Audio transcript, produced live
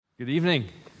Good evening.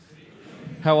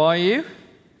 How are you?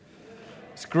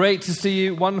 It's great to see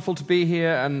you. Wonderful to be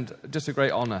here, and just a great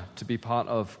honor to be part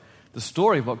of the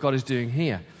story of what God is doing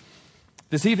here.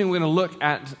 This evening we're going to look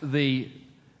at the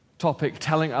topic,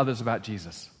 telling others about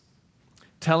Jesus.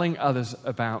 Telling others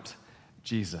about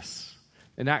Jesus.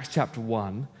 In Acts chapter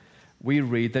 1, we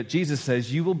read that Jesus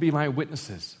says, "You will be my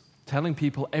witnesses," telling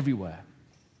people everywhere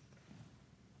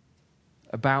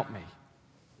about me.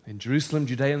 In Jerusalem,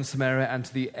 Judea, and Samaria, and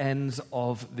to the ends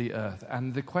of the earth.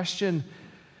 And the question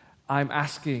I'm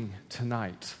asking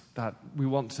tonight, that we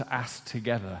want to ask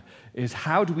together, is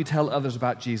how do we tell others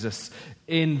about Jesus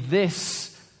in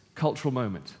this cultural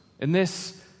moment, in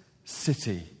this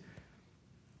city,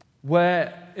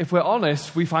 where, if we're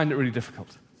honest, we find it really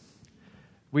difficult.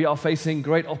 We are facing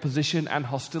great opposition and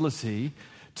hostility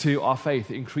to our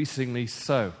faith, increasingly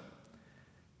so.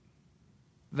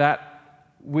 That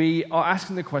we are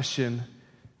asking the question,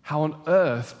 how on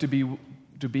earth do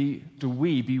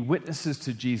we be witnesses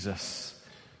to Jesus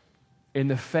in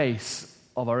the face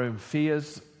of our own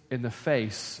fears, in the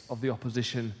face of the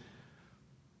opposition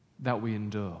that we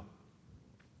endure?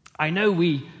 I know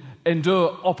we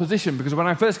endure opposition because when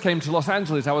I first came to Los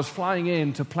Angeles, I was flying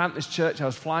in to plant this church. I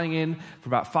was flying in for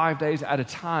about 5 days at a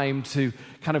time to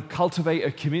kind of cultivate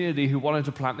a community who wanted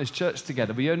to plant this church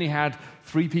together. We only had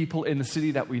 3 people in the city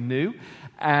that we knew,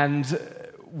 and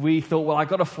we thought, well, I've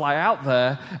got to fly out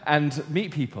there and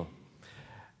meet people.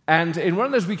 And in one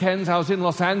of those weekends, I was in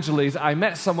Los Angeles, I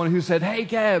met someone who said, "Hey,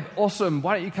 Gab, awesome,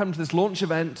 why don't you come to this launch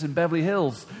event in Beverly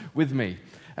Hills with me?"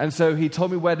 And so he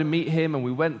told me where to meet him, and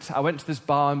I went to this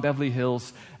bar in Beverly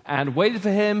Hills and waited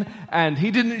for him, and he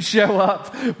didn't show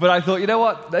up. But I thought, you know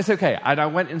what, that's okay. And I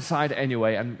went inside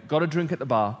anyway and got a drink at the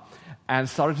bar and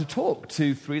started to talk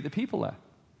to 3 of the people there.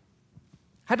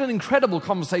 Had an incredible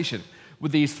conversation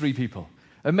with these 3 people.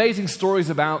 Amazing stories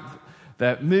about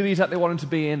the movies that they wanted to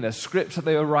be in, their scripts that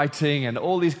they were writing, and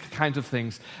all these kinds of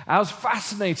things. I was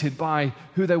fascinated by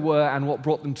who they were and what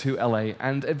brought them to LA.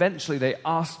 And eventually they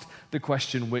asked the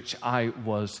question which I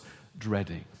was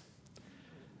dreading.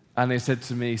 And they said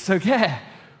to me, "So, yeah,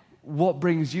 what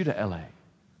brings you to LA?"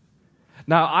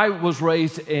 Now, I was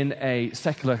raised in a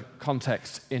secular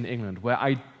context in England where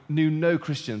I knew no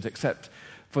Christians except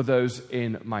for those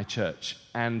in my church.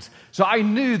 And so I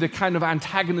knew the kind of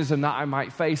antagonism that I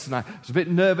might face, and I was a bit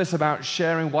nervous about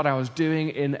sharing what I was doing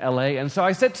in LA. And so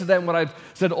I said to them what I'd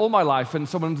said all my life, and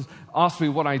someone asked me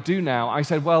what I do now. I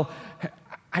said, "Well,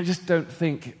 I just don't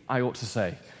think I ought to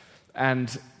say." And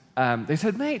they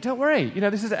said, "Mate, don't worry.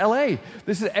 This is LA.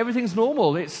 Everything's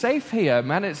normal. It's safe here,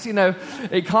 man.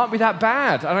 It can't be that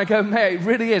bad." And I go, "Mate, it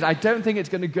really is. I don't think it's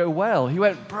going to go well." He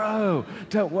went, "Bro,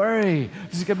 don't worry.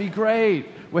 This is going to be great.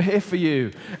 We're here for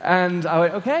you." And I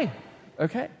went,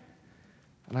 okay.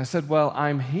 And I said, "Well,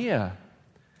 I'm here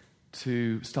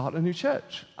to start a new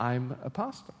church. I'm a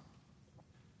pastor."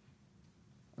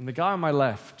 And the guy on my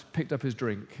left picked up his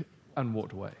drink and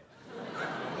walked away.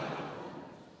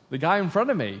 The guy in front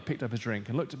of me picked up his drink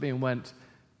and looked at me and went,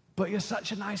 "But you're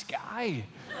such a nice guy."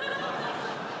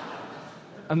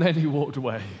 And then he walked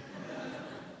away.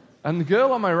 And the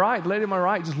girl on my right, the lady on my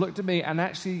right, just looked at me, and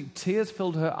actually tears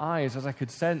filled her eyes as I could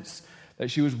sense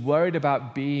that she was worried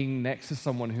about being next to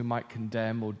someone who might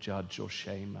condemn or judge or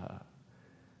shame her.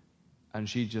 And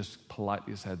she just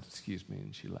politely said, "Excuse me,"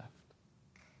 and she left.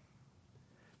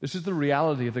 This is the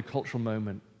reality of the cultural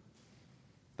moment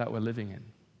that we're living in.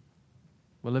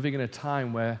 We're living in a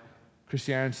time where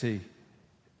Christianity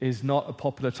is not a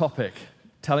popular topic.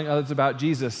 Telling others about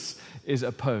Jesus is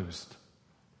opposed.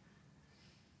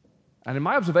 And in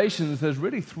my observations, there's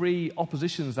really 3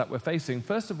 oppositions that we're facing.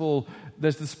 First of all,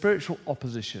 there's the spiritual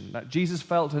opposition that Jesus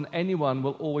felt and anyone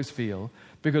will always feel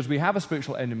because we have a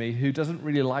spiritual enemy who doesn't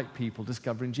really like people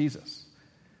discovering Jesus.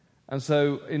 And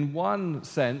so, in one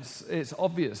sense, it's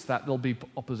obvious that there'll be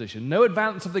opposition. No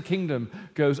advance of the kingdom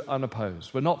goes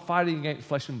unopposed. We're not fighting against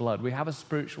flesh and blood. We have a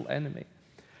spiritual enemy.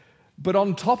 But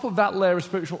on top of that layer of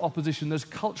spiritual opposition, there's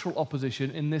cultural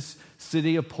opposition in this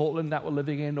city of Portland that we're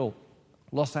living in, or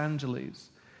Los Angeles.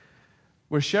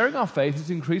 We're sharing our faith is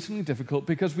increasingly difficult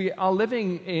because we are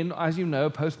living in, as you know,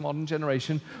 a postmodern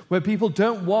generation where people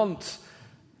don't want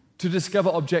to discover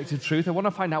objective truth. They want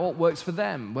to find out what works for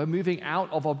them. We're moving out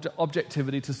of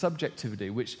objectivity to subjectivity,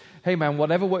 which, hey man,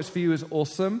 whatever works for you is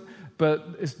awesome,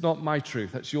 but it's not my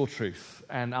truth, that's your truth,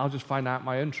 and I'll just find out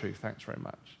my own truth, thanks very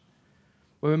much.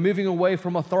 We're moving away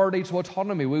from authority to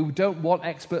autonomy. We don't want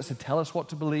experts to tell us what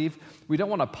to believe. We don't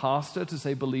want a pastor to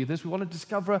say, believe this. We want to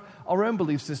discover our own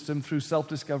belief system through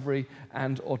self-discovery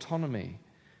and autonomy.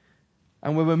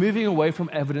 And when we're moving away from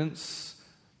evidence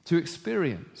to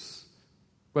experience,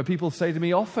 where people say to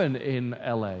me often in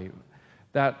LA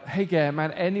that, hey, Gare,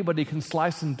 man, anybody can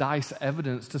slice and dice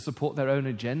evidence to support their own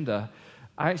agenda.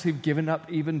 I actually have given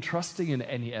up even trusting in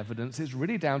any evidence. It's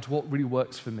really down to what really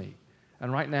works for me.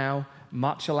 And right now,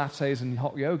 matcha lattes and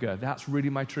hot yoga, that's really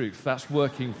my truth. That's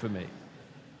working for me.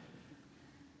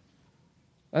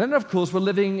 And then, of course, we're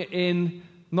living in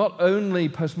not only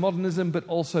postmodernism, but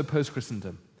also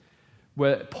post-Christendom,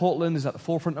 where Portland is at the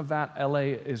forefront of that,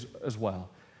 LA is as well,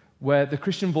 where the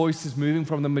Christian voice is moving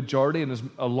from the majority and has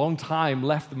a long time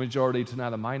left the majority to now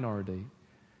the minority,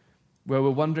 where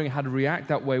we're wondering how to react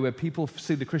that way, where people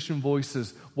see the Christian voice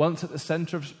as once at the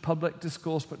center of public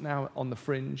discourse, but now on the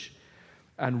fringe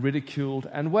and ridiculed,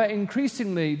 and where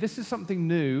increasingly this is something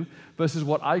new versus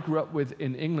what I grew up with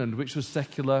in England, which was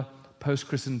secular,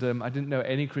 post-Christendom. I didn't know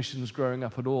any Christians growing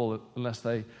up at all unless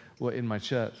they were in my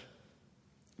church.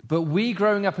 But we,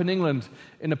 growing up in England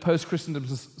in a post-Christendom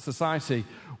society,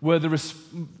 were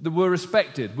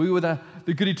respected. We were the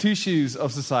goody two-shoes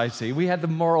of society. We had the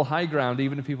moral high ground,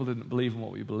 even if people didn't believe in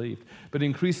what we believed. But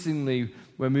increasingly,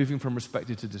 we're moving from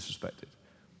respected to disrespected,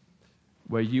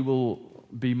 where you will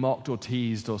be mocked or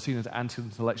teased or seen as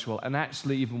anti-intellectual. And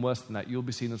actually, even worse than that, you'll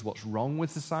be seen as what's wrong with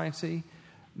society,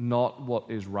 not what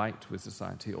is right with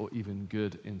society or even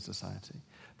good in society.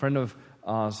 A friend of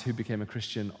ours who became a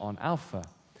Christian on Alpha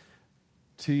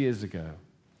 2 years ago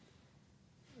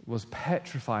was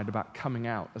petrified about coming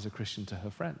out as a Christian to her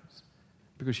friends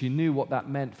because she knew what that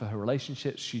meant for her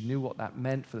relationships, she knew what that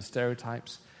meant for the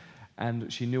stereotypes,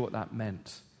 and she knew what that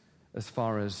meant as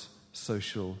far as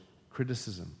social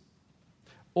criticism.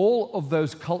 All of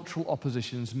those cultural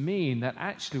oppositions mean that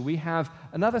actually we have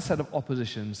another set of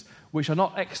oppositions which are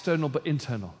not external but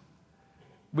internal.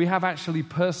 We have actually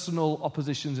personal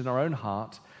oppositions in our own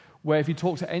heart where if you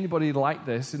talk to anybody like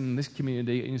this in this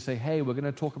community and you say, hey, we're going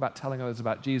to talk about telling others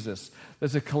about Jesus,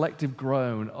 there's a collective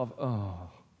groan of, oh.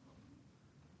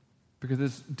 Because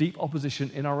there's deep opposition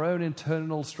in our own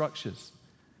internal structures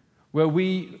where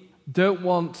we don't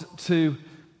want to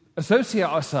associate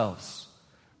ourselves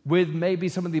with maybe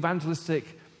some of the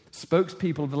evangelistic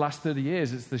spokespeople of the last 30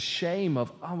 years. It's the shame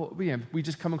of, we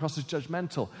just come across as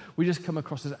judgmental. We just come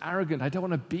across as arrogant. I don't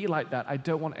want to be like that. I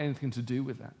don't want anything to do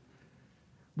with that.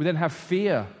 We then have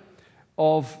fear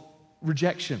of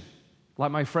rejection.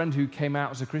 Like my friend who came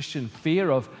out as a Christian, fear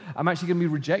of, I'm actually going to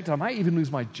be rejected. I might even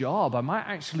lose my job. I might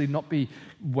actually not be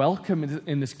welcome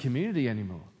in this community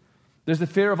anymore. There's the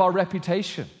fear of our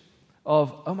reputation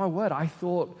of, oh my word, I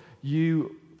thought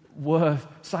you were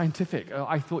scientific.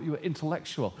 I thought you were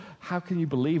intellectual. How can you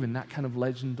believe in that kind of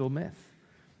legend or myth?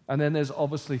 And then there's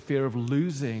obviously fear of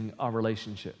losing our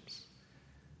relationships,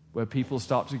 where people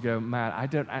start to go, man, I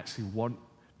don't actually want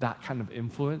that kind of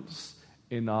influence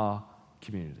in our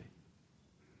community.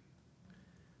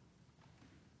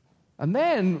 And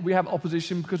then we have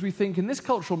opposition because we think in this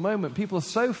cultural moment, people are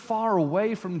so far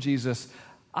away from Jesus,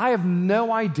 I have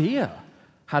no idea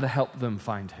how to help them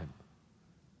find him.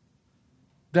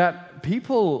 That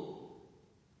people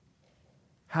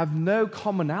have no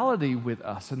commonality with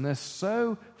us and they're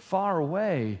so far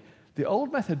away. The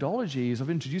old methodologies of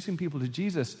introducing people to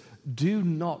Jesus do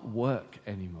not work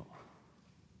anymore.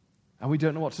 And we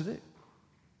don't know what to do.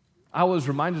 I was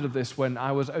reminded of this when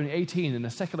I was only 18 in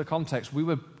a secular context. We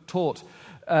were taught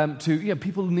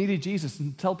people needed Jesus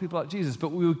and tell people about Jesus,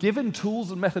 but we were given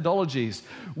tools and methodologies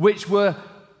which were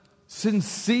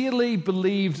sincerely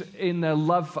believed in their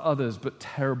love for others, but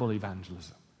terrible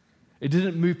evangelism. It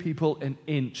didn't move people an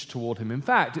inch toward him. In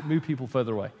fact, it moved people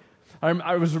further away.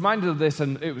 I was reminded of this,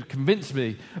 and it convinced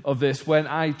me of this when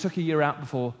I took a year out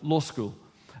before law school.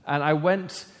 And I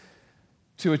went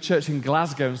to a church in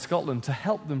Glasgow in Scotland to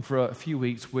help them for a few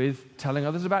weeks with telling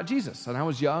others about Jesus. And I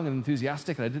was young and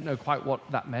enthusiastic, and I didn't know quite what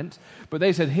that meant. But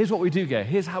they said, here's what we do, Gare.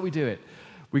 Here's how we do it.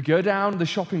 We go down the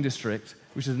shopping district,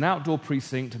 which is an outdoor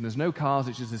precinct, and there's no cars.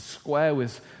 It's just this square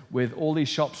with all these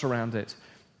shops around it.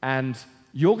 And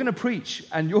you're going to preach,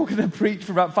 and you're going to preach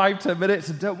for about 5-10 minutes,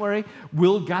 and don't worry,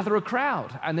 we'll gather a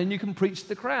crowd, and then you can preach to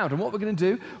the crowd. And what we're going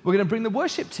to do, we're going to bring the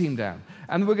worship team down,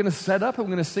 and we're going to set up, and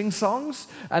we're going to sing songs,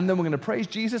 and then we're going to praise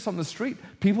Jesus on the street.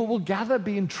 People will gather,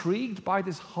 be intrigued by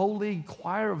this holy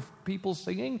choir of people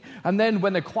singing, and then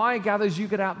when the choir gathers, you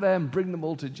get out there and bring them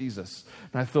all to Jesus.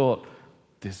 And I thought,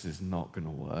 this is not going to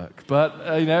work, but,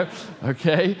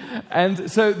 okay.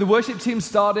 And so the worship team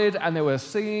started, and they were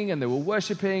singing, and they were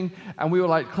worshiping, and we were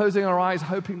like closing our eyes,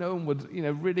 hoping no one would,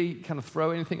 really kind of throw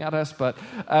anything at us, but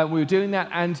we were doing that,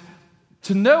 and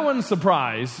to no one's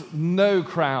surprise, no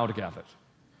crowd gathered.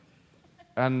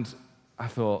 And I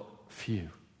thought, phew,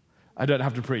 I don't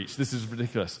have to preach. This is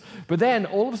ridiculous. But then,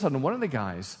 all of a sudden, one of the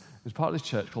guys who's part of this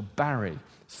church called Barry,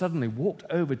 suddenly walked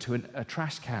over to a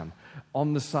trash can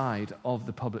on the side of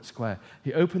the public square.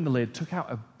 He opened the lid, took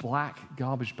out a black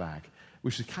garbage bag,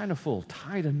 which was kind of full,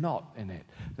 tied a knot in it.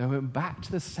 Then went back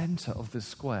to the center of the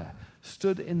square,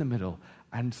 stood in the middle,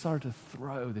 and started to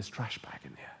throw this trash bag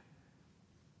in the air.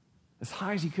 As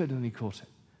high as he could, and then he caught it.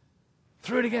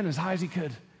 Threw it again as high as he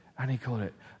could, and he caught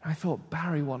it. And I thought,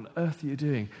 Barry, what on earth are you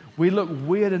doing? We look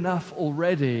weird enough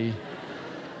already.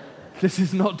 This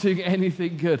is not doing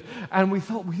anything good. And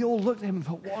we all looked at him and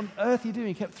thought, what on earth are you doing?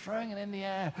 He kept throwing it in the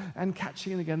air and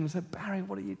catching it again and said, Barry,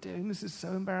 what are you doing? This is so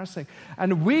embarrassing.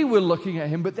 And we were looking at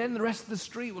him, but then the rest of the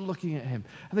street were looking at him.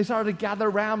 And they started to gather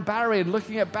around Barry and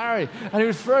looking at Barry. And he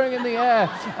was throwing it in the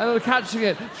air and they were catching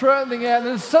it, throwing it in the air. And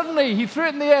then suddenly he threw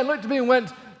it in the air, looked at me and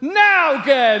went, now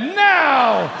again,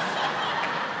 now!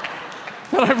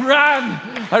 And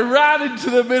I ran into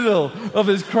the middle of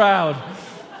this crowd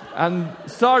and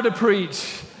started to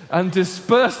preach and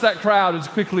disperse that crowd as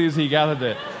quickly as he gathered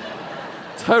it.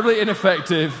 Totally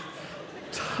ineffective,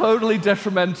 totally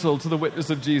detrimental to the witness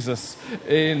of Jesus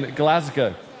in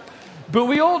Glasgow. But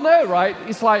we all know, right?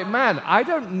 It's like, man, I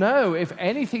don't know if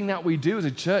anything that we do as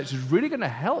a church is really going to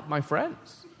help my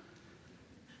friends.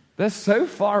 They're so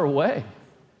far away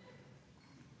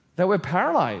that we're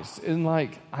paralyzed in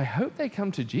like, I hope they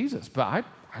come to Jesus, but I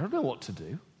don't know what to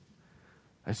do.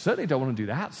 I certainly don't want to do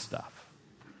that stuff.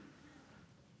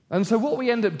 And so what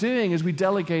we end up doing is we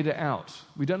delegate it out.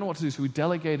 We don't know what to do, so we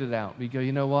delegate it out. We go,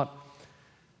 you know what?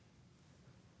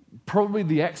 Probably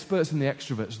the experts and the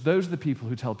extroverts, those are the people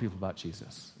who tell people about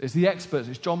Jesus. It's the experts,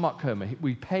 it's John Mark Comer.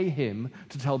 We pay him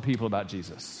to tell people about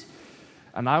Jesus.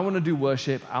 And I want to do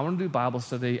worship, I want to do Bible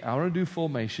study, I want to do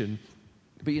formation.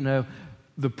 But you know,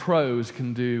 the pros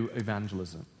can do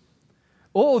evangelism.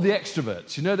 Or the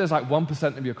extroverts. You know, there's like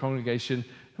 1% of your congregation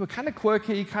who are kind of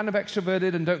quirky, kind of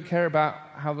extroverted, and don't care about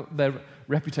how their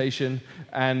reputation,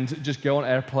 and just go on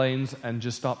airplanes and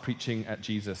just start preaching at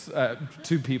Jesus,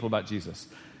 to people about Jesus.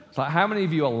 It's like, how many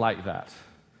of you are like that?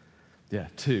 Yeah,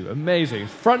 2. Amazing.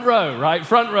 Front row, right?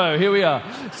 Front row. Here we are.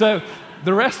 So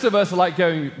the rest of us are like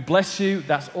going, bless you,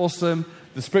 that's awesome.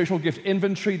 The spiritual gift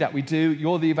inventory that we do,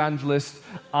 you're the evangelist,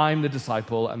 I'm the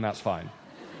disciple, and that's fine.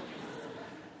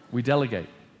 We delegate.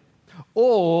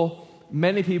 Or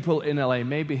many people in LA,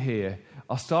 maybe here,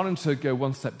 are starting to go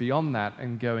one step beyond that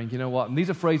and going, you know what? And these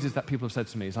are phrases that people have said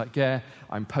to me. It's like, yeah,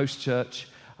 I'm post-church,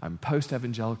 I'm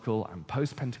post-evangelical, I'm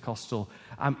post-Pentecostal.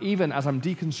 Even as I'm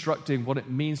deconstructing what it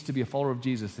means to be a follower of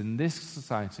Jesus in this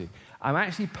society, I'm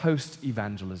actually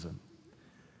post-evangelism.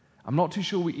 I'm not too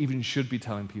sure we even should be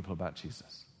telling people about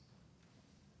Jesus.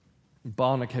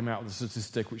 Barna came out with a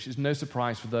statistic, which is no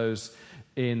surprise for those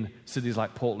in cities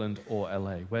like Portland or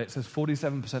LA, where it says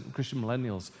 47% of Christian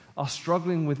millennials are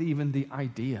struggling with even the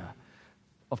idea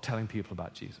of telling people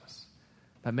about Jesus.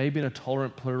 That maybe in a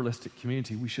tolerant, pluralistic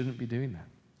community, we shouldn't be doing that.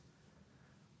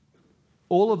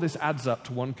 All of this adds up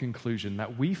to one conclusion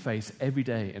that we face every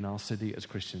day in our city as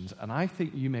Christians, and I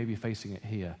think you may be facing it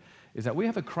here, is that we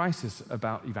have a crisis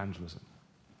about evangelism.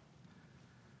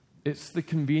 It's the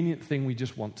convenient thing we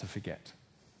just want to forget.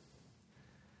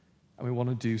 And we want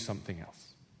to do something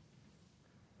else.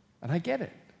 And I get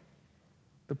it.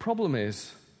 The problem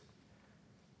is,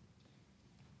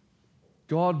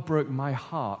 God broke my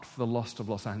heart for the lost of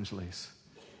Los Angeles.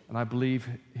 And I believe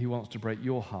he wants to break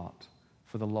your heart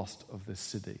for the lost of this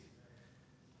city.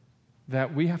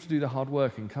 That we have to do the hard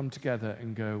work and come together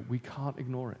and go, we can't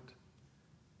ignore it.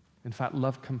 In fact,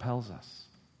 love compels us.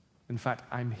 In fact,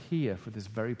 I'm here for this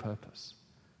very purpose.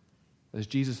 As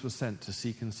Jesus was sent to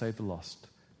seek and save the lost,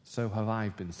 so have I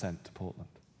been sent to Portland.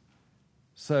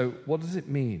 So what does it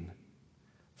mean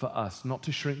for us not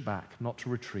to shrink back, not to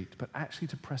retreat, but actually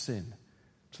to press in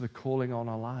to the calling on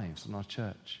our lives and our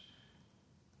church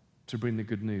to bring the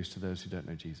good news to those who don't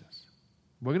know Jesus?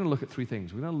 We're going to look at 3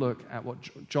 things. We're going to look at what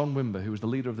John Wimber, who was the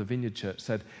leader of the Vineyard Church,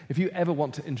 said. If you ever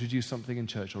want to introduce something in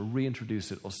church or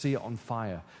reintroduce it or see it on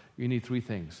fire, you need 3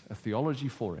 things. A theology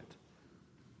for it,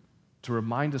 to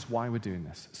remind us why we're doing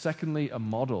this. Secondly, a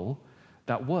model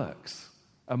that works.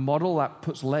 A model that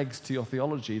puts legs to your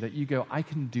theology, that you go, I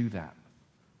can do that.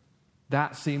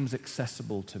 That seems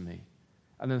accessible to me.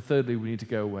 And then thirdly, we need to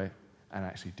go away and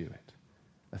actually do it.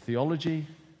 A theology,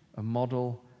 a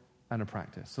model, and a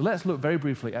practice. So let's look very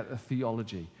briefly at the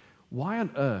theology. Why on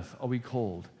earth are we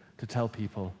called to tell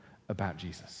people about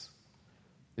Jesus?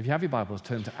 If you have your Bibles,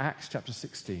 turn to Acts chapter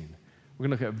 16. We're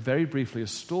going to look at very briefly a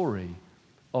story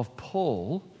of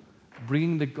Paul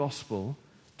bringing the gospel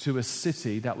to a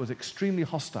city that was extremely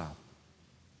hostile.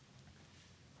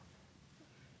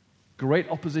 Great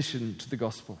opposition to the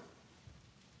gospel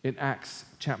in Acts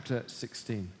chapter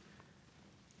 16.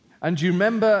 And do you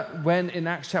remember when in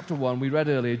Acts chapter 1, we read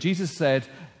earlier, Jesus said,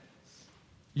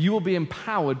 you will be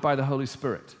empowered by the Holy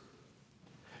Spirit.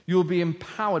 You will be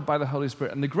empowered by the Holy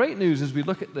Spirit. And the great news as we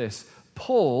look at this,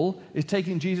 Paul is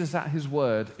taking Jesus at his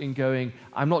word in going,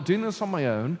 I'm not doing this on my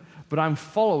own, but I'm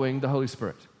following the Holy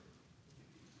Spirit.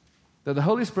 That the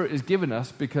Holy Spirit is given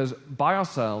us because by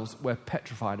ourselves we're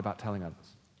petrified about telling others.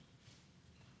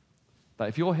 That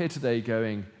if you're here today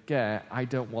going, Gare, I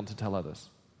don't want to tell others,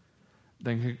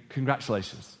 then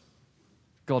congratulations.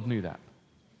 God knew that.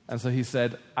 And so he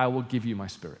said, I will give you my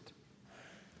Spirit.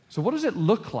 So what does it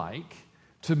look like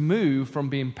to move from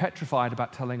being petrified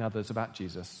about telling others about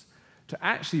Jesus to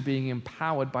actually being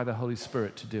empowered by the Holy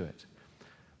Spirit to do it?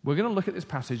 We're going to look at this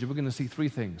passage and we're going to see three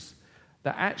things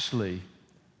that actually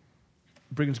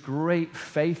brings great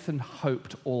faith and hope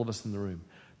to all of us in the room.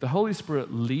 The Holy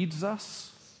Spirit leads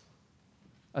us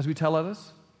as we tell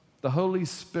others. The Holy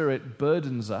Spirit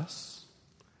burdens us.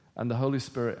 And the Holy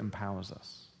Spirit empowers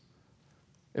us.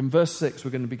 In verse 6,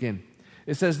 we're going to begin.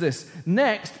 It says this,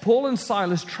 Next, Paul and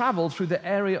Silas traveled through the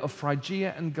area of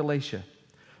Phrygia and Galatia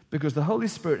because the Holy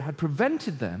Spirit had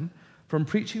prevented them from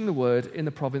preaching the word in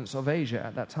the province of Asia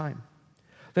at that time.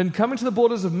 Then coming to the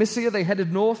borders of Mysia, they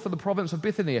headed north for the province of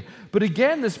Bithynia. But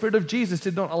again, the Spirit of Jesus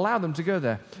did not allow them to go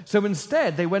there. So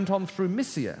instead, they went on through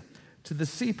Mysia to the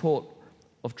seaport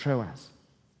of Troas.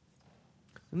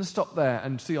 I'm going to stop there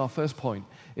and see our first point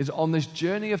is on this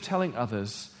journey of telling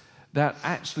others that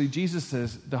actually Jesus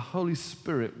says the Holy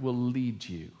Spirit will lead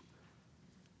you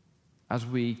as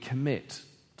we commit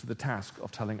to the task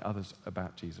of telling others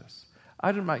about Jesus.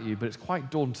 I don't know about you, but it's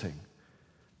quite daunting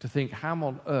to think how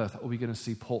on earth are we going to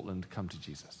see Portland come to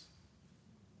Jesus?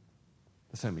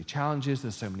 There's so many challenges,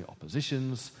 there's so many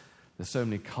oppositions, there's so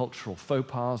many cultural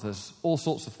faux pas, there's all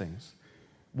sorts of things.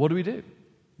 What do we do?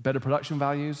 Better production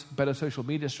values, better social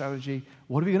media strategy.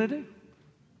 What are we going to do?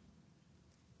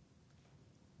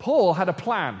 Paul had a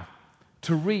plan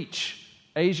to reach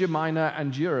Asia Minor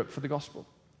and Europe for the gospel.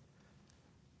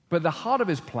 But the heart of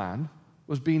his plan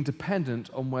was being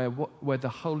dependent on where the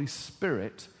Holy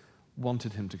Spirit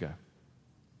wanted him to go.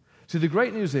 So the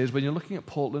great news is when you're looking at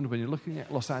Portland, when you're looking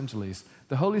at Los Angeles,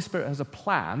 the Holy Spirit has a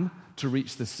plan to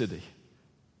reach this city.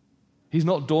 He's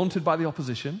not daunted by the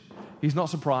opposition. He's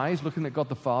not surprised looking at God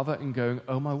the Father and going,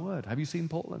 oh my word, have you seen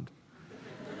Portland?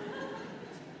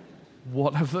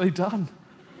 What have they done?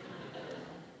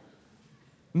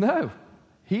 No.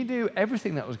 He knew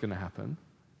everything that was going to happen,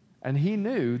 and he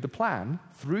knew the plan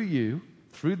through you,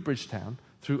 through Bridgetown,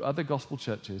 through other gospel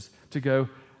churches, to go,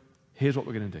 here's what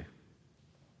we're going to do.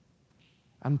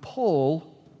 And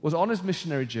Paul was on his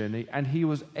missionary journey, and he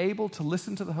was able to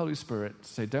listen to the Holy Spirit to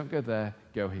say, don't go there,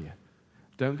 go here.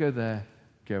 Don't go there,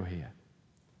 go here.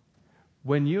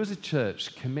 When you as a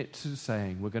church commit to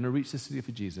saying, we're going to reach the city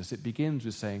for Jesus, it begins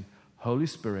with saying, Holy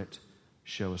Spirit,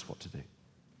 show us what to do.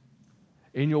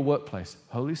 In your workplace,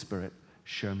 Holy Spirit,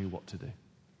 show me what to do.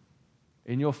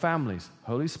 In your families,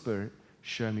 Holy Spirit,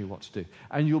 show me what to do.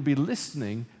 And you'll be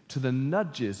listening to the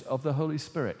nudges of the Holy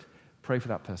Spirit. Pray for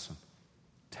that person.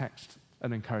 Text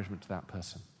an encouragement to that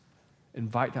person.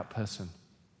 Invite that person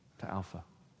to Alpha.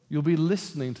 You'll be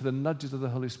listening to the nudges of the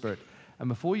Holy Spirit. And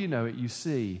before you know it, you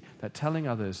see that telling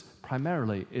others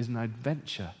primarily is an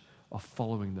adventure of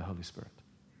following the Holy Spirit.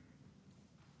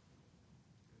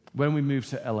 When we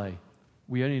moved to LA,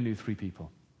 we only knew 3 people.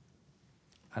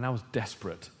 And I was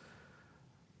desperate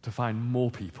to find more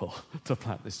people to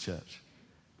plant this church.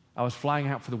 I was flying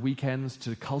out for the weekends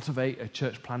to cultivate a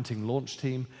church planting launch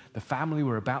team. The family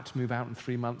were about to move out in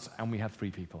 3 months, and we had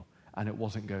 3 people. And it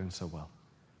wasn't going so well.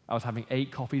 I was having 8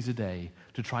 coffees a day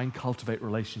to try and cultivate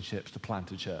relationships to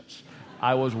plant a church.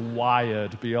 I was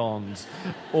wired beyond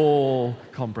all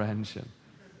comprehension.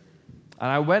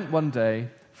 And I went one day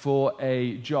for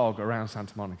a jog around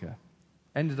Santa Monica.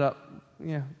 Ended up,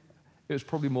 it was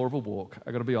probably more of a walk,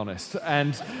 I got to be honest,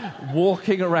 and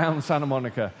walking around Santa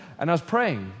Monica. And I was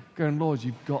praying, going, Lord,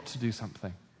 you've got to do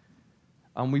something.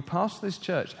 And we passed this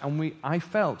church, and I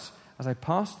felt, as I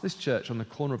passed this church on the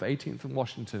corner of 18th and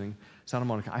Washington in Santa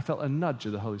Monica, I felt a nudge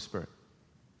of the Holy Spirit.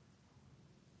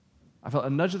 I felt a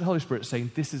nudge of the Holy Spirit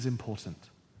saying, this is important.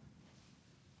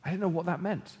 I didn't know what that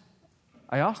meant.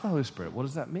 I asked the Holy Spirit, what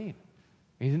does that mean?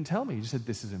 And he didn't tell me. He just said,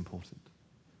 this is important.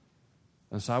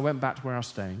 And so I went back to where I was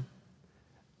staying.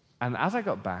 And as I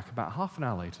got back, about half an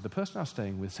hour later, the person I was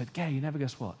staying with said, Gay, you never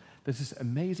guess what? There's this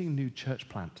amazing new church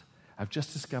plant. I've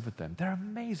just discovered them. They're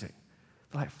amazing.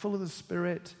 They're like full of the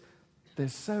Spirit. They're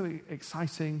so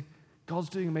exciting. God's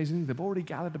doing amazing things. They've already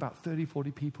gathered about 30,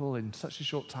 40 people in such a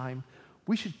short time.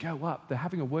 We should go up. They're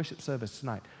having a worship service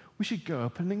tonight. We should go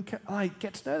up and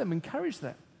get to know them, encourage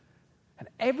them. And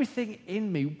everything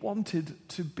in me wanted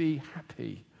to be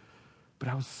happy. But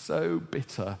I was so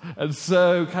bitter and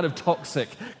so kind of toxic.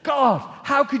 God,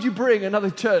 how could you bring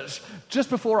another church just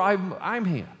before I'm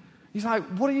here? He's like,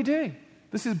 what are you doing?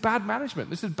 This is bad management.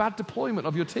 This is bad deployment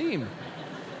of your team.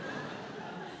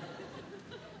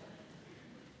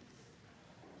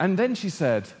 And then she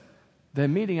said, they're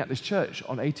meeting at this church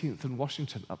on 18th and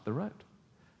Washington up the road.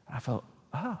 And I felt,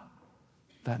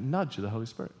 that nudge of the Holy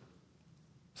Spirit.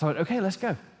 So I went, okay, let's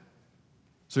go.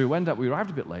 So we arrived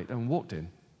a bit late and walked in.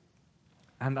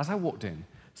 And as I walked in,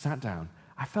 sat down,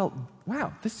 I felt,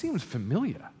 wow, this seems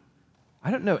familiar. I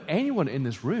don't know anyone in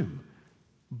this room,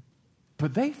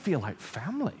 but they feel like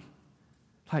family.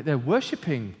 Like they're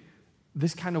worshiping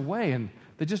this kind of way, and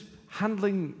they're just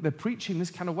they're preaching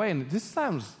this kind of way. And this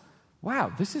sounds,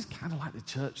 wow, this is kind of like the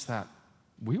church that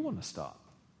we want to start.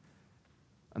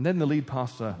 And then the lead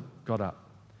pastor got up,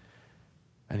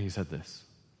 and he said this.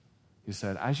 He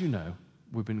said, as you know,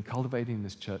 we've been cultivating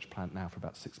this church plant now for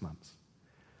about 6 months.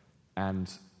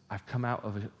 And I've come out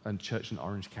of a church in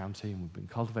Orange County, and we've been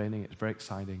cultivating it. It's very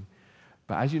exciting.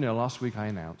 But as you know, last week I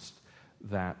announced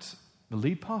that the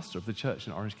lead pastor of the church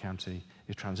in Orange County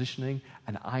is transitioning,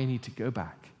 and I need to go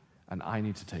back, and I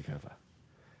need to take over.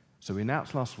 So we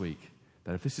announced last week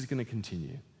that if this is going to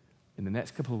continue, in the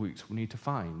next couple of weeks, we need to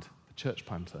find a church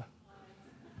planter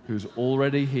who's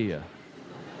already here,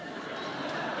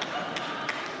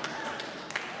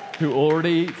 who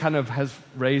already kind of has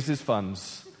raised his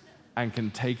funds and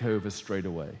can take over straight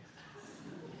away.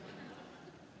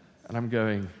 And I'm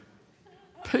going,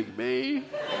 pick me.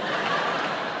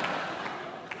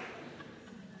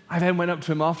 I then went up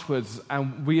to him afterwards,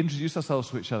 and we introduced ourselves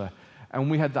to each other, and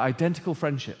we had the identical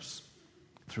friendships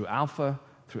through Alpha,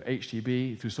 through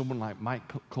HGB, through someone like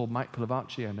called Mike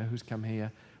Pilavacci, I know who's come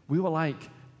here. We were like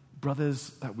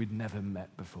brothers that we'd never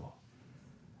met before.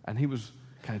 And he was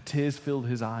kind of tears filled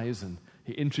his eyes, and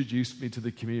he introduced me to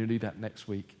the community that next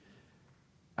week.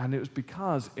 And it was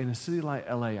because in a city like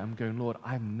LA, I'm going, Lord,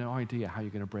 I have no idea how you're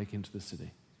going to break into the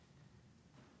city.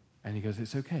 And he goes,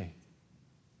 it's okay.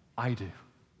 I do.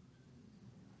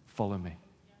 Follow me.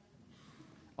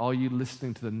 Are you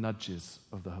listening to the nudges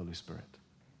of the Holy Spirit?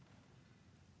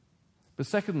 But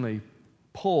secondly,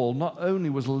 Paul not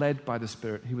only was led by the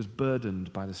Spirit, he was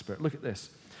burdened by the Spirit. Look at this.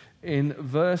 In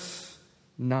verse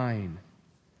 9,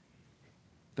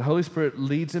 the Holy Spirit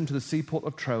leads him to the seaport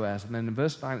of Troas. And then in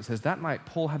verse 9 it says, that night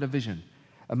Paul had a vision.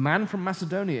 A man from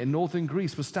Macedonia in northern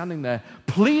Greece was standing there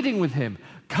pleading with him,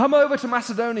 come over to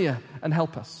Macedonia and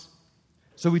help us.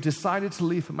 So we decided to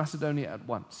leave for Macedonia at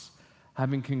once,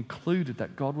 having concluded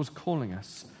that God was calling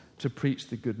us to preach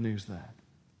the good news there.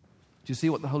 Do you see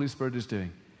what the Holy Spirit is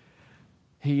doing?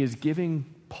 He is giving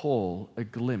Paul a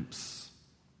glimpse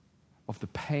of the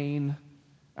pain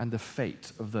and the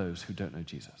fate of those who don't know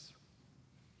Jesus.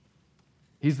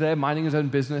 He's there minding his own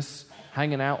business,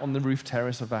 hanging out on the roof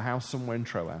terrace of a house somewhere in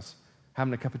Troas,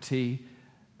 having a cup of tea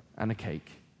and a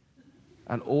cake.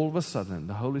 And all of a sudden,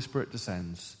 the Holy Spirit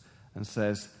descends and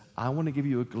says, I want to give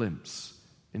you a glimpse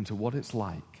into what it's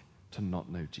like to not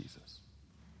know Jesus.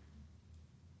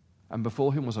 And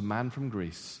before him was a man from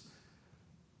Greece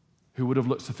who would have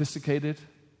looked sophisticated,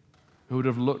 who would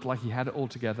have looked like he had it all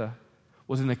together,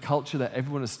 was in a culture that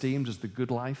everyone esteemed as the good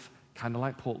life, kind of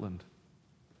like Portland.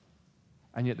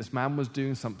 And yet this man was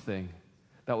doing something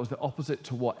that was the opposite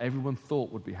to what everyone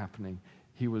thought would be happening.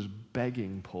 He was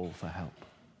begging Paul for help.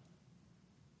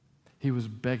 He was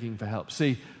begging for help.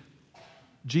 See,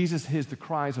 Jesus hears the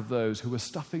cries of those who are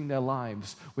stuffing their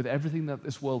lives with everything that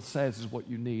this world says is what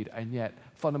you need, and yet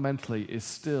fundamentally is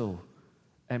still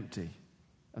empty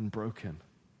and broken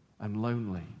and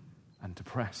lonely and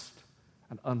depressed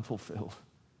and unfulfilled.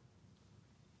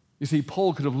 You see,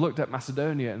 Paul could have looked at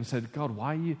Macedonia and said, God,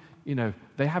 why are you,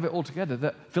 they have it all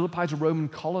together. Philippi is a Roman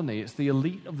colony. It's the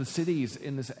elite of the cities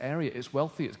in this area. It's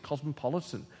wealthy. It's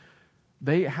cosmopolitan.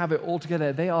 They have it all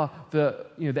together. They are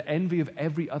the envy of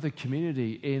every other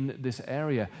community in this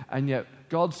area. And yet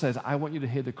God says, I want you to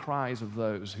hear the cries of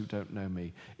those who don't know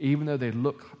me. Even though they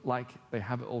look like they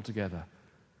have it all together,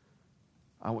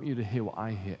 I want you to hear what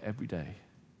I hear every day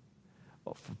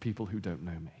for people who don't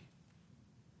know me.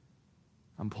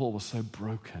 And Paul was so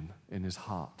broken in his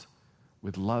heart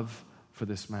with love for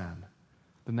this man.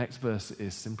 The next verse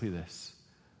is simply this.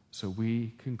 So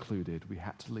we concluded we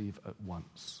had to leave at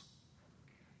once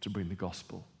to bring the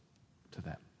gospel to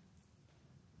them.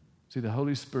 See, the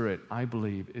Holy Spirit, I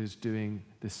believe, is doing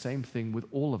the same thing with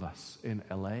all of us in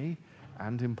LA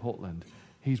and in Portland.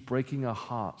 He's breaking our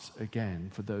hearts again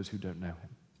for those who don't know him.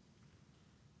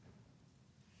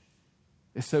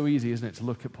 It's so easy, isn't it, to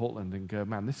look at Portland and go,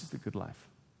 man, this is the good life.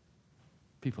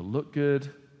 People look good.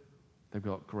 They've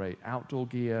got great outdoor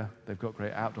gear. They've got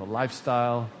great outdoor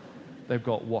lifestyle. They've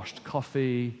got washed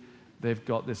coffee. They've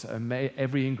got this,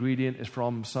 every ingredient is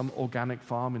from some organic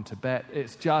farm in Tibet.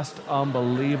 It's just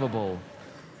unbelievable.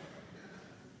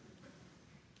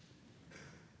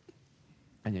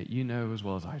 And yet you know as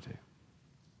well as I do,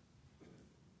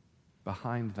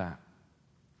 behind that,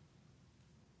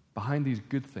 behind these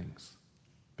good things,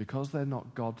 because they're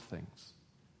not God things,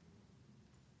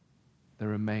 there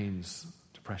remains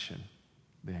depression,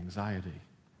 the anxiety,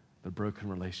 the broken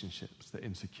relationships, the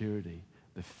insecurity,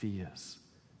 the fears,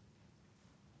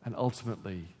 and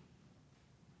ultimately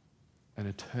an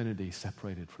eternity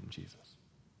separated from Jesus.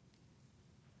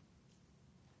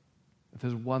 If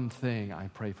there's one thing I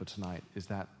pray for tonight, is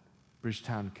that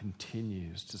Bridgetown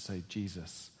continues to say,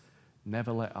 Jesus,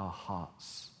 never let our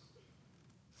hearts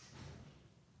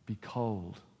be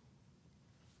cold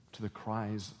to the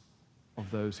cries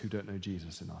of those who don't know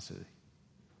Jesus in our city.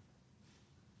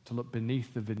 To look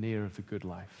beneath the veneer of the good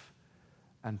life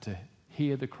and to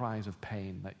hear the cries of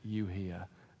pain that you hear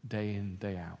day in,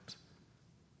 day out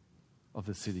of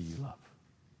the city you love.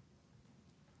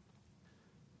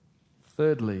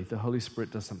 Thirdly, the Holy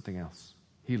Spirit does something else.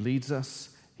 He leads us,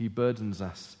 he burdens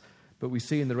us. But we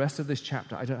see in the rest of this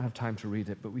chapter, I don't have time to read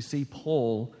it, but we see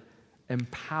Paul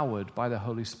empowered by the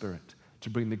Holy Spirit to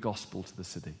bring the gospel to the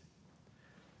city.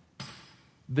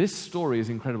 This story is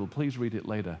incredible. Please read it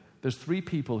later. There's 3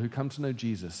 people who come to know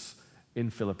Jesus in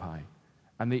Philippi,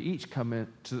 and they each come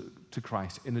to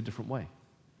Christ in a different way.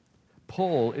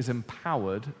 Paul is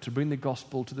empowered to bring the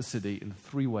gospel to the city in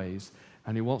 3 ways,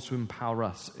 and he wants to empower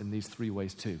us in these 3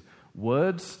 ways too.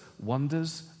 Words,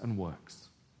 wonders, and works.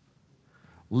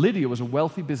 Lydia was a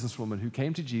wealthy businesswoman who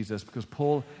came to Jesus because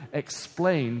Paul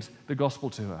explained the gospel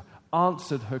to her,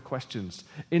 answered her questions,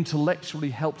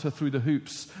 intellectually helped her through the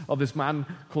hoops of this man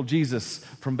called Jesus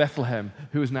from Bethlehem,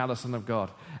 who is now the Son of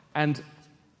God. And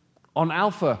on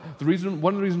Alpha,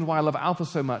 one of the reasons why I love Alpha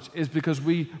so much is because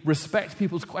we respect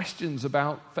people's questions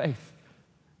about faith.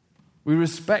 We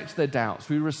respect their doubts.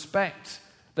 We respect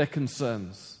their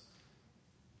concerns.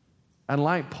 And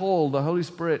like Paul, the Holy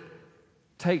Spirit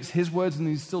takes his words and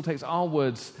he still takes our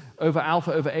words over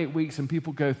Alpha over 8 weeks, and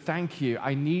people go, thank you,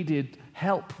 I needed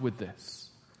help with this.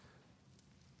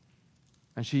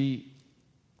 And she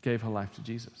gave her life to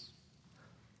Jesus.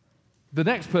 The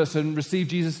next person received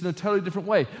Jesus in a totally different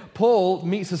way. Paul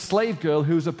meets a slave girl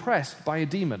who was oppressed by a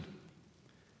demon.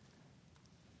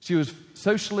 She was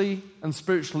socially and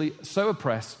spiritually so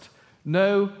oppressed,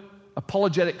 no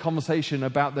apologetic conversation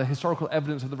about the historical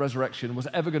evidence of the resurrection was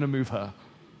ever going to move her.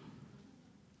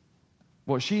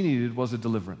 What she needed was a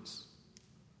deliverance,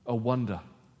 a wonder,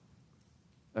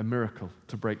 a miracle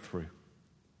to break through.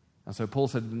 And so Paul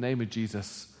said, in the name of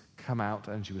Jesus, come out,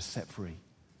 and she was set free.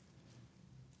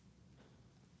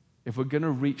 If we're going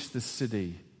to reach this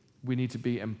city, we need to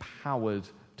be empowered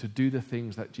to do the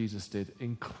things that Jesus did,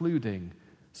 including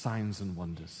signs and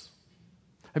wonders.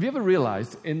 Have you ever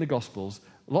realized in the Gospels,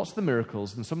 lots of the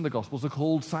miracles in some of the Gospels are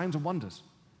called signs and wonders?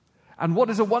 And what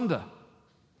is a wonder?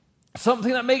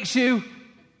 Something that makes you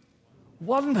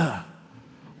wonder.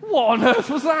 What on earth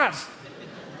was that?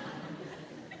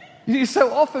 You see,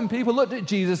 so often people looked at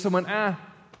Jesus and went,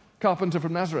 carpenter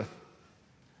from Nazareth.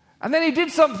 And then he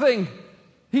did something.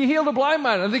 He healed a blind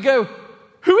man. And they go,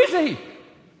 who is he?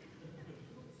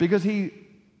 Because he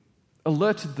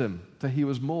alerted them that he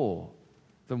was more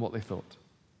than what they thought.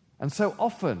 And so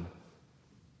often,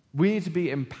 we need to be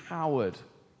empowered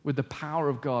with the power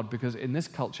of God, because in this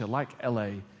culture, like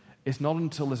LA, it's not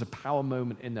until there's a power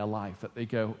moment in their life that they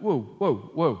go,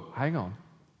 whoa, hang on.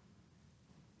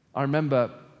 I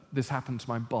remember this happened to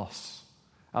my boss.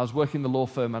 I was working in the law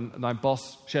firm, and my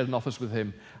boss shared an office with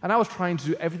him. And I was trying to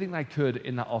do everything I could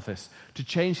in that office to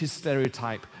change his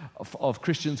stereotype of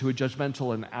Christians who are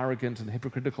judgmental and arrogant and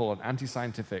hypocritical and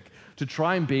anti-scientific, to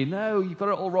try and be, no, you've got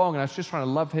it all wrong. And I was just trying to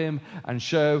love him and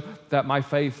show that my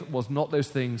faith was not those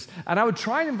things. And I would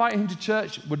try and invite him to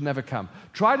church, would never come.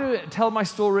 Try to tell my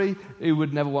story, he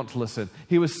would never want to listen.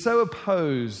 He was so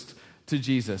opposed to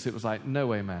Jesus. It was like, no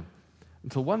way, man.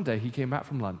 Until one day he came back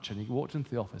from lunch and he walked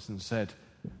into the office and said,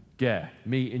 yeah,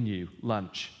 me and you,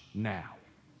 lunch now.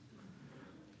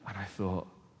 And I thought,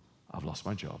 I've lost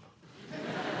my job.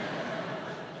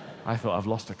 I thought, I've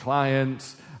lost a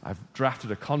client. I've drafted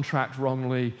a contract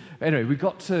wrongly. Anyway, we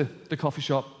got to the coffee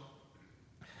shop,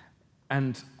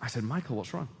 and I said, Michael,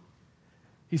 what's wrong?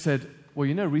 He said, well,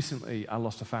 you know, recently I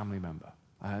lost a family member.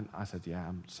 And I said, yeah,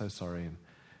 I'm so sorry.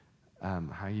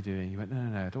 And how are you doing? He went,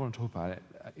 no, I don't want to talk about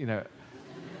it.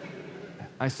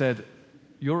 I said,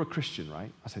 you're a Christian,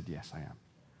 right? I said, yes, I am.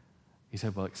 He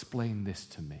said, well, explain this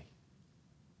to me.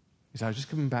 He said, I was just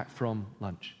coming back from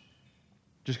lunch.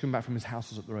 Just coming back from his house.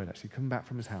 Was up the road, actually. Coming back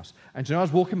from his house. And I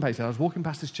was walking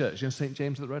past, this church, St.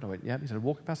 James up the road. I went, yeah. He said, I'm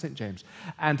walking past St. James.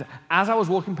 And as I was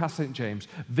walking past St. James,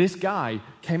 this guy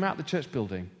came out the church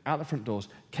building, out the front doors,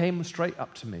 came straight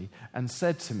up to me and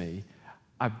said to me,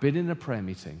 I've been in a prayer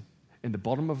meeting in the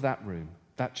bottom of that room,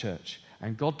 that church,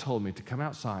 and God told me to come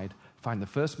outside, find the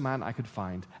first man I could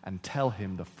find, and tell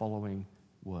him the following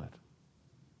word.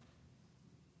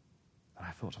 And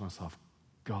I thought to myself,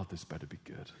 God, this better be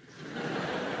good.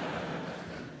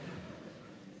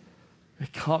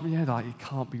 It can't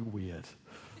be weird,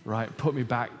 right? Put me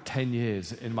back 10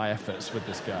 years in my efforts with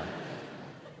this guy.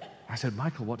 I said,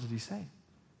 Michael, what did he say?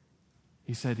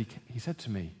 He said to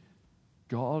me,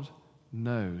 God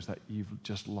knows that you've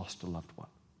just lost a loved one.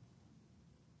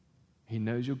 He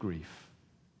knows your grief.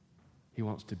 He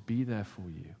wants to be there for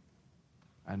you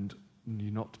and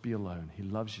you not to be alone. He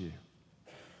loves you.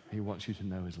 He wants you to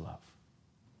know his love.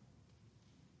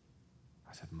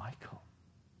 I said, Michael,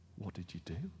 what did you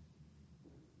do?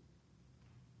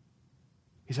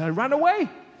 He said, I ran away.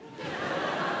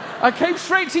 I came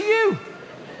straight to you.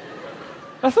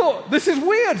 I thought, this is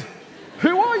weird.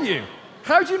 Who are you?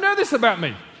 How do you know this about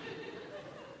me?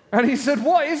 And he said,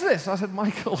 what is this? I said,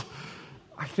 Michael,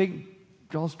 I think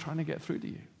God's trying to get through to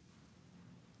you.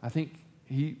 I think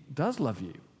he does love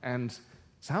you. And it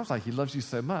sounds like he loves you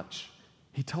so much.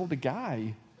 He told a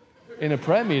guy in a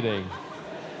prayer meeting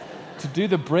to do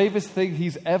the bravest thing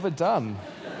he's ever done.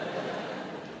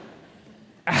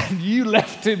 And you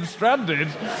left him stranded.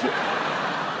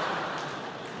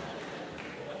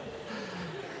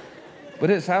 But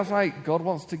it sounds like God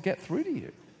wants to get through to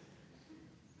you.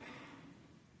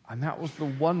 And that was the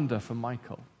wonder for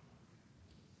Michael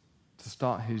to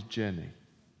start his journey.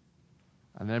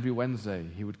 And every Wednesday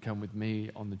he would come with me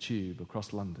on the tube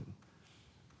across London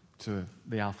to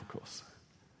the Alpha Course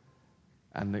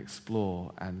and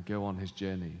explore and go on his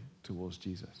journey towards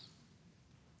Jesus.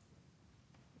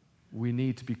 We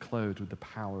need to be clothed with the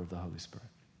power of the Holy Spirit.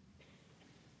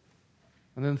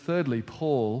 And then thirdly,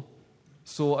 Paul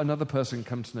saw another person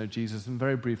come to know Jesus, and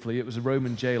very briefly, it was a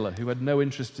Roman jailer who had no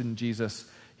interest in Jesus.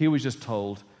 He was just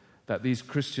told that these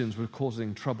Christians were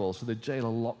causing trouble, so the jailer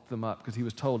locked them up because he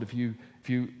was told if you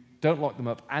don't lock them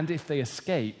up and if they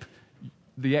escape,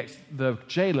 the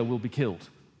jailer will be killed.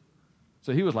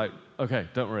 So he was like, okay,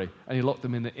 don't worry. And he locked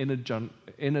them in the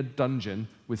inner dungeon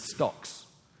with stocks.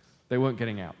 They weren't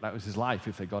getting out. That was his life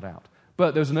if they got out.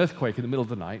 But there was an earthquake in the middle of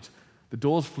the night. The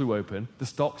doors flew open. The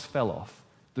stocks fell off.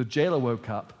 The jailer woke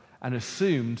up and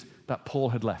assumed that Paul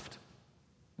had left,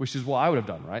 which is what I would have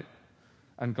done, right?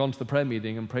 And gone to the prayer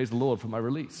meeting and praised the Lord for my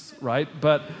release, right?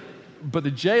 But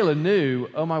the jailer knew,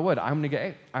 oh my word, I'm going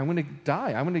to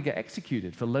die. I'm going to get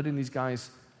executed for letting these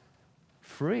guys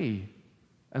free.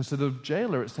 And so the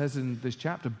jailer, it says in this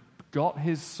chapter, got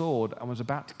his sword and was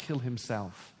about to kill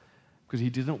himself because he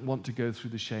didn't want to go through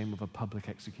the shame of a public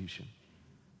execution.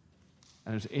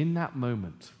 And it was in that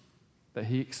moment that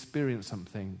he experienced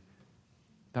something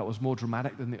that was more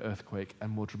dramatic than the earthquake and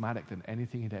more dramatic than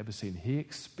anything he'd ever seen. He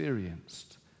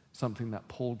experienced something that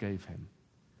Paul gave him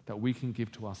that we can give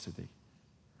to our city.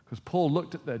 Because Paul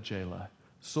looked at their jailer,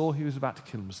 saw he was about to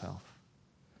kill himself,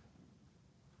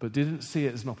 but didn't see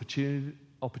it as an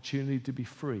opportunity to be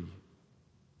free.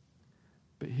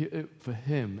 But for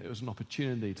him, it was an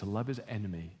opportunity to love his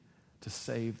enemy, to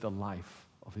save the life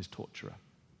of his torturer.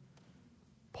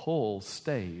 Paul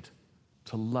stayed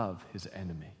to love his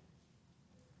enemy.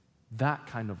 That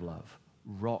kind of love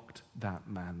rocked that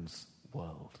man's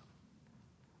world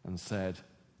and said,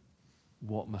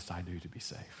 what must I do to be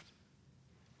saved?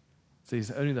 See, it's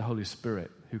only the Holy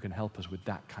Spirit who can help us with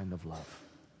that kind of love.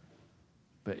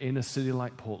 But in a city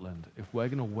like Portland, if we're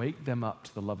going to wake them up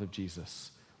to the love of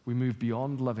Jesus, we move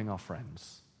beyond loving our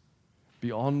friends,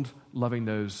 beyond loving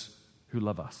those who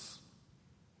love us,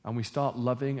 and we start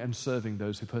loving and serving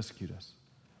those who persecute us,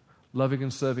 loving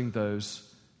and serving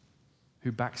those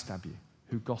who backstab you,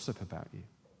 who gossip about you,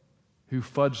 who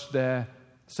fudge their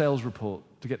sales report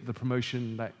to get the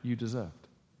promotion that you deserved,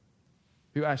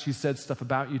 who actually said stuff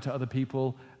about you to other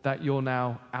people that you're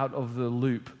now out of the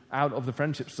loop, out of the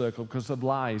friendship circle because of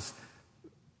lies.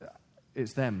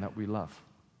 It's them that we love.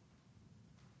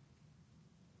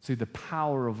 See, the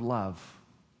power of love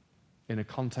in a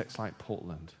context like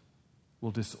Portland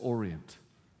will disorient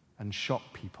and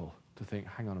shock people to think,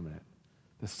 hang on a minute,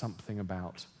 there's something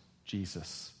about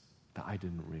Jesus that I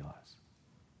didn't realize.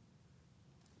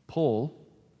 Paul,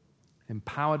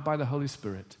 empowered by the Holy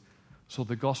Spirit, saw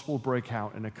the gospel break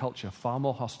out in a culture far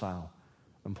more hostile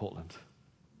than Portland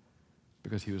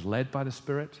because he was led by the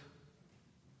Spirit,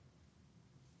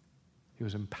 He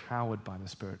was empowered by the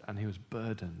Spirit, and he was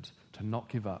burdened to not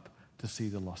give up to see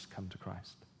the lost come to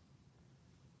Christ.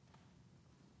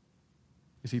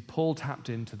 You see, Paul tapped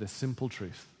into this simple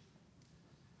truth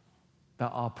that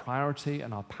our priority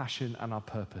and our passion and our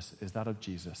purpose is that of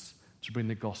Jesus, to bring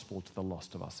the gospel to the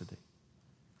lost of our city.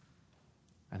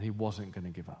 And he wasn't going to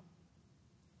give up.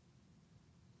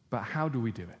 But how do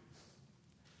we do it?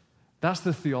 That's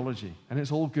the theology. And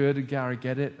it's all good, and Gary,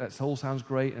 get it. That all sounds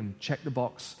great, and check the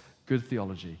box, good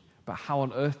theology. But how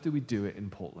on earth do we do it in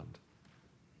Portland?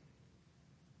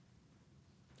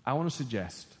 I want to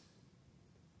suggest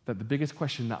that the biggest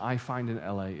question that I find in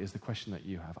LA is the question that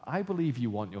you have. I believe you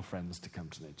want your friends to come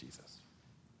to know Jesus.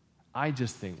 I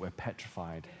just think we're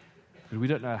petrified because we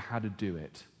don't know how to do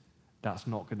it. That's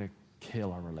not going to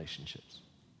kill our relationships.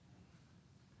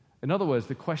 In other words,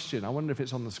 the question, I wonder if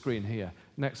it's on the screen here.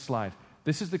 Next slide.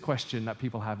 This is the question that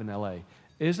people have in LA.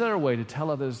 Is there a way to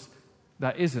tell others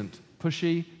that isn't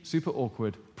pushy, super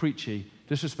awkward, preachy,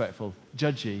 disrespectful,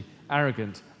 judgy,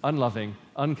 arrogant, unloving,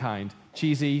 unkind,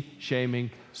 cheesy, shaming,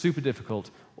 super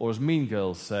difficult, or as mean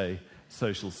girls say,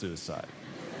 social suicide?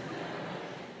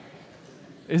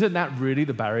 Isn't that really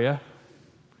the barrier?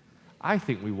 I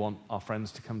think we want our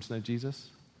friends to come to know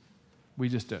Jesus. We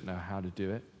just don't know how to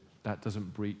do it. That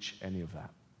doesn't breach any of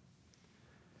that.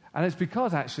 And it's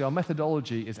because, actually, our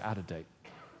methodology is out of date.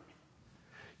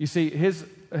 You see, here's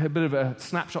a bit of a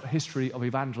snapshot history of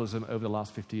evangelism over the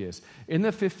last 50 years. In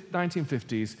the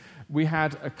 1950s, we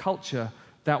had a culture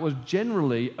that was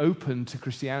generally open to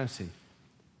Christianity,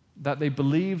 that they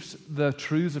believed the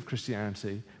truths of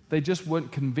Christianity. They just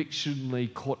weren't convictionally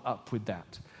caught up with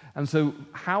that. And so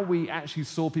how we actually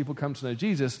saw people come to know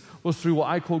Jesus was through what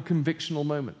I call convictional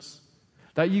moments.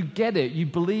 That you get it, you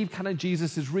believe kind of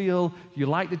Jesus is real, you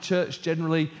like the church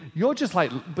generally, you're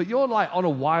like on a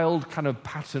wild kind of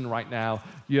pattern right now.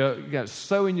 You're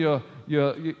sowing your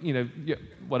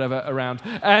whatever around,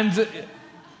 and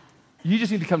you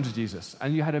just need to come to Jesus.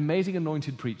 And you had amazing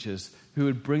anointed preachers who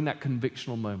would bring that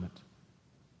convictional moment.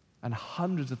 And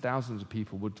hundreds of thousands of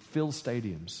people would fill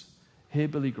stadiums, hear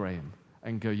Billy Graham,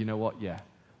 and go, you know what, yeah,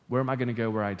 where am I going to go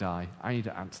where I die? I need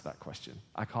to answer that question.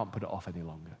 I can't put it off any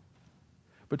longer.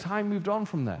 But time moved on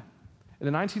from there. In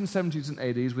the 1970s and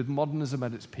 80s, with modernism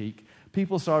at its peak,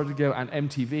 people started to go, and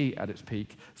MTV at its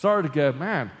peak, started to go,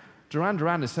 man, Duran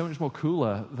Duran is so much more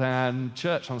cooler than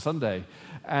church on Sunday.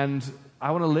 And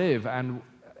I want to live, and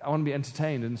I want to be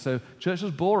entertained. And so church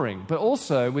was boring. But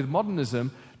also, with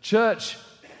modernism, church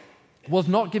was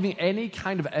not giving any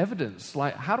kind of evidence.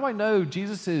 Like, how do I know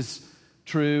Jesus is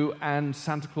true and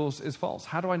Santa Claus is false?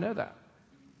 How do I know that?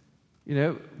 You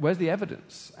know, where's the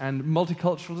evidence? And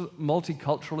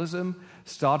multiculturalism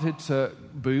started to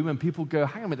boom, and people go,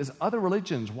 hang on a minute, there's other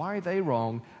religions. Why are they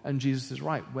wrong and Jesus is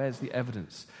right? Where's the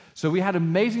evidence? So we had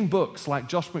amazing books like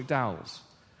Josh McDowell's,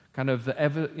 kind of the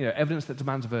Evidence That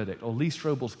Demands a Verdict, or Lee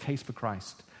Strobel's Case for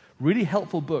Christ. Really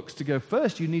helpful books to go,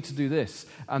 first you need to do this,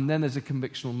 and then there's a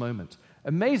convictional moment.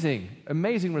 Amazing,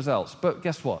 amazing results. But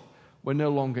guess what? We're no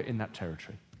longer in that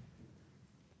territory.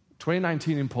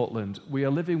 2019 in Portland, we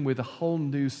are living with a whole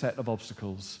new set of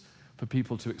obstacles for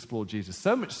people to explore Jesus.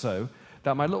 So much so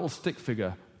that my little stick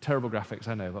figure, terrible graphics,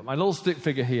 I know, but my little stick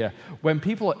figure here, when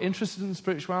people are interested in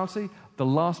spirituality, the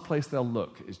last place they'll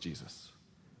look is Jesus.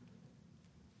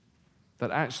 That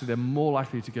actually they're more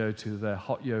likely to go to their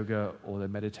hot yoga or their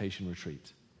meditation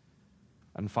retreat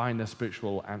and find their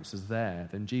spiritual answers there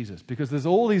than Jesus. Because there's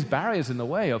all these barriers in the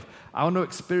way of, I want to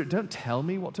experience, don't tell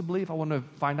me what to believe, I want to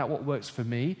find out what works for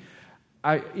me.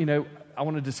 I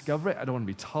want to discover it, I don't want to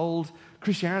be told.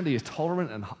 Christianity is tolerant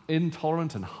and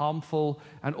intolerant and harmful,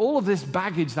 and all of this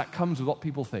baggage that comes with what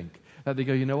people think, that they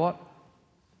go, you know what?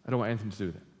 I don't want anything to do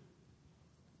with it.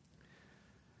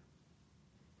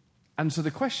 And so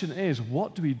the question is,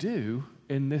 what do we do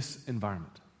in this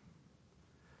environment?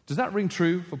 Does that ring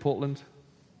true for Portland?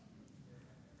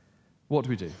 What do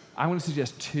we do? I want to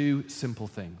suggest two simple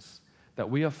things that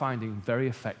we are finding very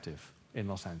effective in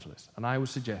Los Angeles. And I would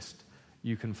suggest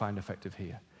you can find effective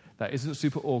here. That isn't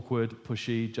super awkward,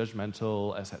 pushy,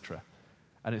 judgmental, etc.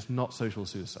 And it's not social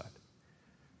suicide.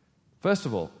 First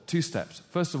of all, 2 steps.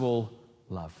 First of all,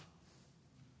 love.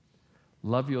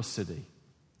 Love your city.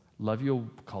 Love your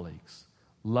colleagues.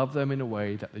 Love them in a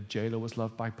way that the jailer was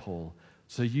loved by Paul.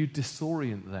 So you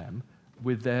disorient them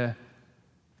with their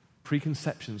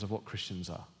preconceptions of what Christians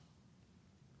are.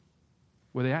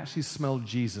 Where they actually smell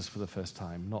Jesus for the first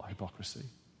time, not hypocrisy.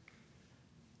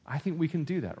 I think we can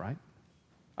do that, right?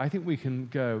 I think we can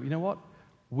go, you know what?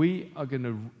 We are going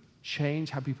to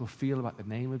change how people feel about the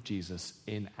name of Jesus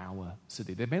in our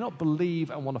city. They may not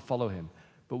believe and want to follow him,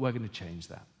 but we're going to change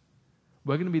that.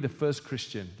 We're going to be the first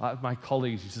Christian, like my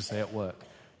colleagues used to say at work.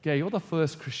 Gay, you're the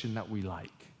first Christian that we like.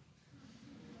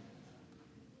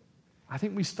 I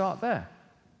think we start there.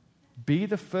 Be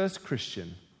the first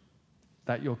Christian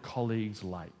that your colleagues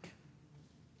like.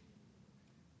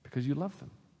 Because you love them.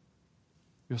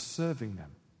 You're serving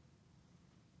them.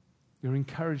 You're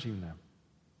encouraging them.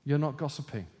 You're not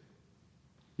gossiping.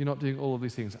 You're not doing all of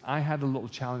these things. I had a little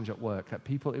challenge at work that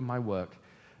people in my work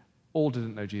all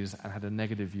didn't know Jesus and had a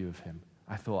negative view of him.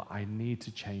 I thought, I need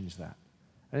to change that.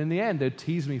 And in the end, they'd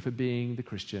tease me for being the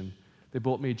Christian. They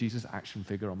bought me a Jesus action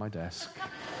figure on my desk.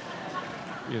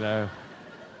 You know,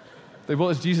 they bought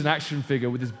this Jesus action figure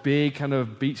with this big kind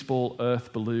of beach ball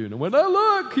earth balloon and went, oh,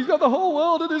 look, he's got the whole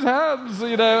world in his hands,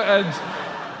 you know.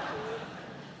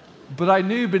 But I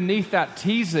knew beneath that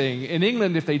teasing, in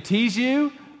England, if they tease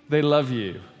you, they love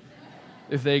you.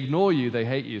 If they ignore you, they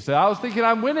hate you. So I was thinking,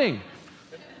 I'm winning.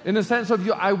 In the sense of,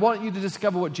 I want you to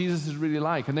discover what Jesus is really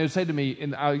like. And they would say to me,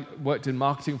 I worked in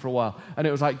marketing for a while, and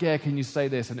it was like, yeah, can you say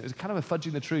this? And it was kind of a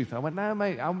fudging the truth. I went, no,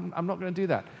 mate, I'm not going to do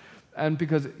that. And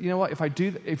because, you know what, if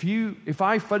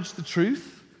I fudge the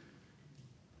truth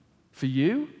for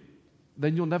you,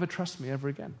 then you'll never trust me ever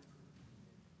again.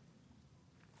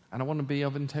 And I want to be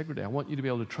of integrity. I want you to be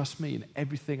able to trust me in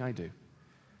everything I do.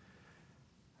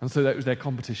 And so that was their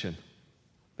competition.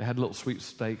 They had a little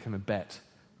sweepstake and a bet.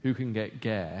 Who can get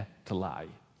Gare to lie?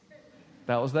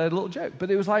 That was their little joke. But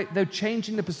it was like they're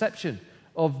changing the perception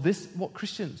of this, what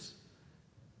Christians.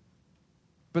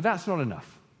 But that's not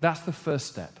enough. That's the first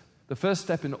step. The first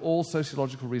step in all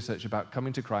sociological research about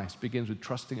coming to Christ begins with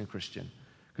trusting a Christian.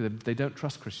 Because they don't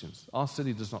trust Christians. Our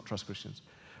city does not trust Christians.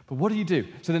 But what do you do?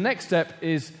 So the next step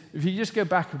is, if you just go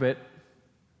back a bit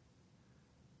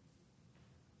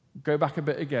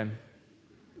again,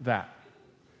 that.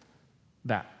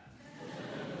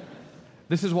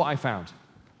 This is what I found.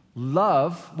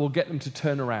 Love will get them to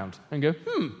turn around and go,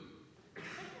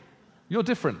 you're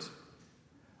different.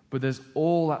 But there's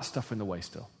all that stuff in the way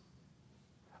still.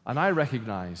 And I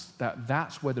recognize that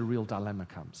that's where the real dilemma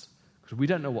comes. Because we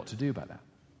don't know what to do about that.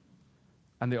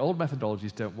 And the old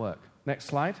methodologies don't work. Next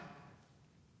slide.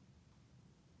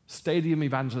 Stadium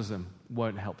evangelism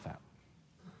won't help that.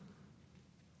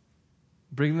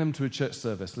 Bring them to a church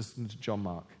service, listen to John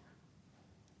Mark.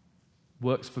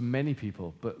 Works for many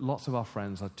people, but lots of our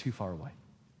friends are too far away.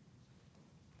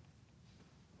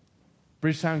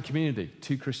 Bridgetown community,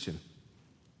 too Christian.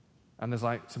 And there's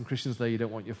like some Christians there you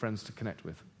don't want your friends to connect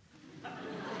with.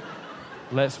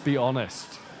 Let's be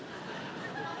honest.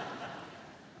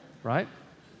 Right?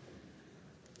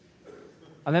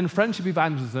 And then friendship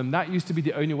evangelism, that used to be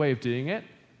the only way of doing it.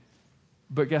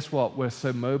 But guess what? We're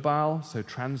so mobile, so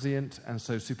transient, and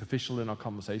so superficial in our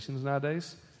conversations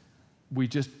nowadays. We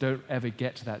just don't ever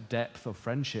get to that depth of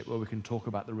friendship where we can talk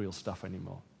about the real stuff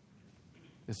anymore.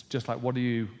 It's just like, what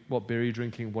beer are you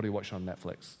drinking? What are you watching on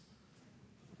Netflix?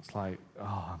 It's like,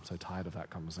 I'm so tired of that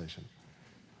conversation.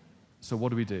 So what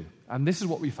do we do? And this is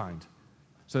what we find.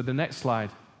 So the next slide,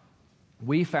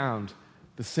 we found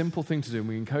the simple thing to do, and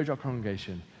we encourage our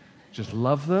congregation, just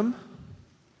love them,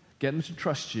 get them to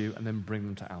trust you, and then bring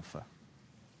them to Alpha.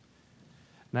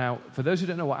 Now, for those who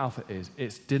don't know what Alpha is,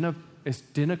 it's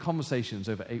dinner conversations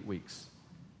over 8 weeks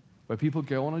where people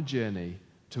go on a journey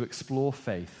to explore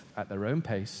faith at their own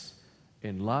pace,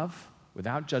 in love,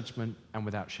 without judgment, and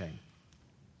without shame.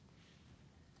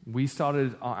 We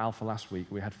started our Alpha last week.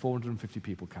 We had 450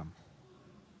 people come.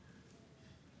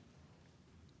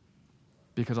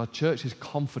 Because our church is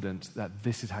confident that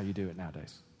this is how you do it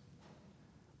nowadays.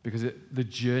 Because the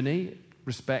journey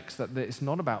respects that it's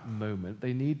not about moment.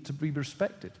 They need to be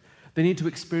respected. They need to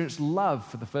experience love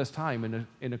for the first time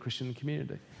in a Christian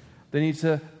community. They need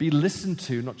to be listened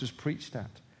to, not just preached at.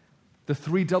 The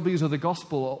 3 W's of the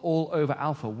gospel are all over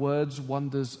Alpha: words,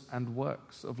 wonders, and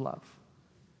works of love.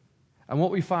 And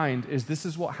what we find is this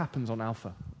is what happens on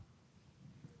Alpha.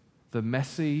 The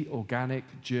messy,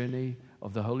 organic journey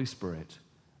of the Holy Spirit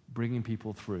bringing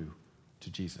people through to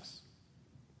Jesus.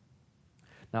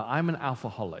 Now, I'm an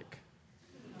alphaholic.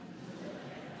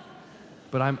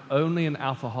 But I'm only an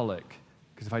alphaholic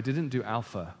because if I didn't do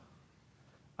Alpha,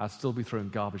 I'd still be throwing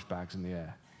garbage bags in the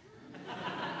air.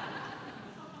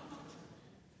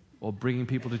 Or bringing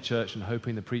people to church and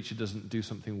hoping the preacher doesn't do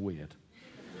something weird.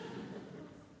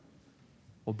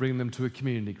 Or bringing them to a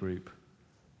community group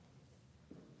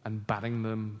and banning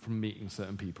them from meeting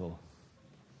certain people.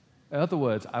 In other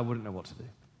words, I wouldn't know what to do.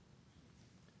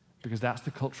 Because that's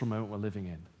the cultural moment we're living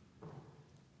in.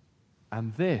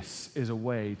 And this is a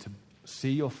way to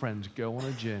see your friends go on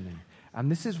a journey. And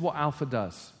this is what Alpha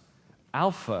does.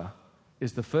 Alpha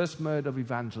is the first mode of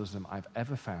evangelism I've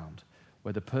ever found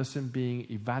where the person being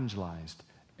evangelized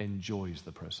enjoys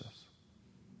the process.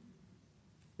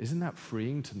 Isn't that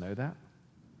freeing to know that?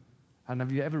 And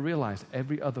have you ever realized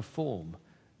every other form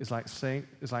is like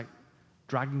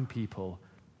dragging people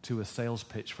to a sales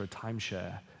pitch for a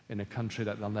timeshare in a country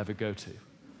that they'll never go to?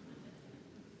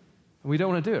 And we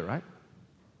don't want to do it, right?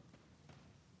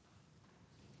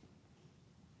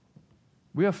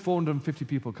 We have 450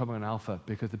 people coming on Alpha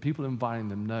because the people inviting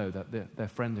them know that their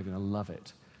friends are going to love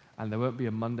it. And there won't be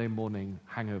a Monday morning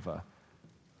hangover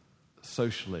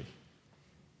socially.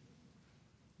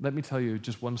 Let me tell you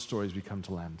just one story as we come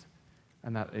to land.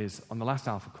 And that is on the last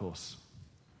Alpha course.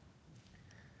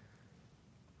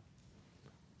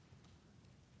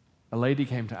 A lady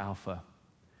came to Alpha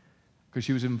because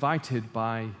she was invited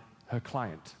by her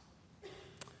client.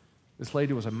 This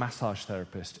lady was a massage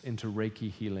therapist into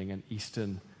Reiki healing and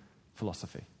Eastern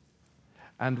philosophy.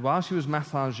 And while she was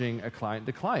massaging a client,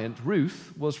 the client,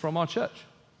 Ruth, was from our church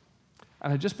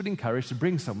and had just been encouraged to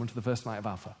bring someone to the first night of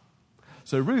Alpha.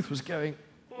 So Ruth was going,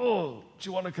 "Oh, do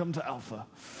you want to come to Alpha?"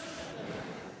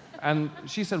 And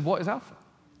she said, "What is Alpha?"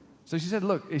 So she said,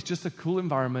 "Look, it's just a cool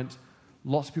environment.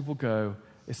 Lots of people go.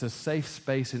 It's a safe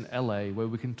space in LA where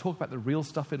we can talk about the real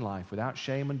stuff in life without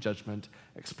shame and judgment,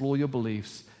 explore your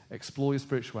beliefs, explore your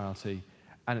spirituality,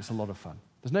 and it's a lot of fun.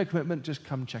 There's no commitment, just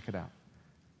come check it out."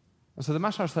 And so the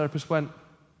massage therapist went,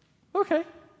 "Okay.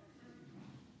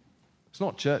 It's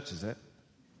not church, is it?"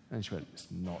 And she went, "It's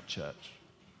not church."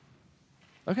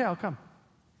 "Okay, I'll come."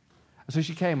 And so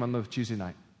she came on the Tuesday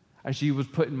night, and she was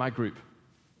put in my group.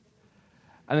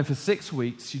 And then for 6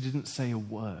 weeks, she didn't say a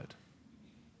word.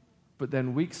 But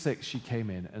then week 6, she came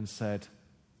in and said,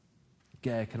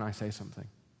 "Gare, can I say something?"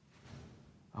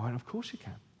 I went, "Of course you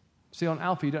can." See, on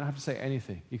Alpha, you don't have to say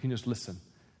anything. You can just listen.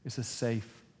 It's a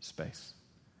safe space.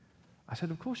 I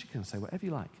said, "Of course you can say whatever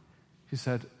you like." She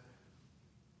said,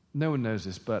 "No one knows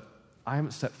this, but I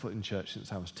haven't set foot in church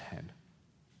since I was 10.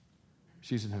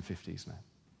 She's in her 50s now.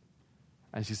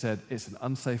 And she said, "It's an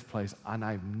unsafe place, and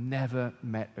I've never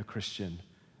met a Christian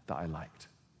that I liked.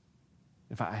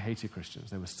 In fact, I hated Christians.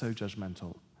 They were so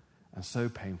judgmental and so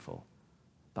painful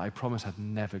that I promised I'd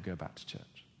never go back to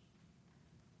church."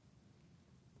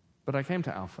 But I came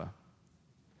to Alpha,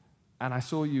 and I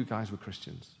saw you guys were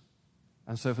Christians.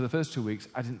 And so for the first 2 weeks,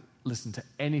 I didn't listen to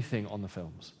anything on the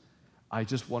films. I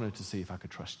just wanted to see if I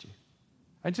could trust you.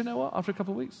 And do you know what? After a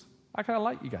couple of weeks, I kind of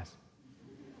like you guys.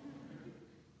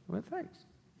 I went, "Thanks."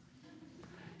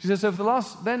 She said, "So for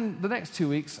the next 2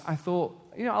 weeks, I thought,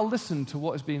 I'll listen to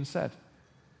what is being said."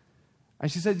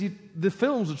 And she said, "The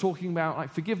films are talking about like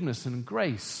forgiveness and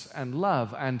grace and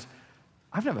love, and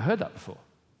I've never heard that before.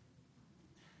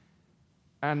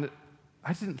 And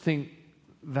I didn't think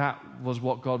that was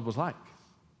what God was like.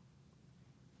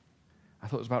 I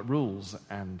thought it was about rules,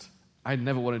 and I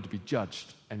never wanted to be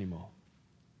judged anymore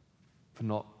for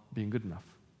not being good enough."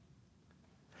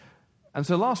 And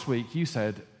so last week you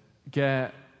said,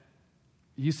 "Gare,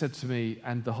 you said to me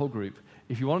and the whole group,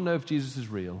 if you want to know if Jesus is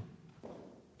real,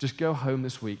 just go home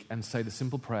this week and say the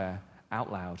simple prayer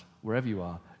out loud, wherever you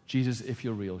are, 'Jesus, if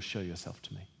you're real, show yourself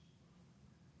to me.'"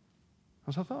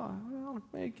 And so I thought,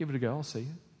 I'll give it a go, I'll see.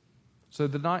 So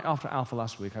the night after Alpha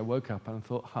last week, I woke up and I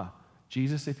thought,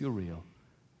 "Jesus, if you're real,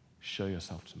 show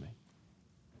yourself to me."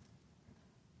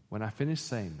 When I finished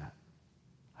saying that,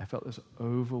 I felt this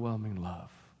overwhelming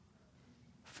love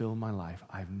fill my life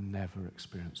I've never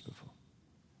experienced before.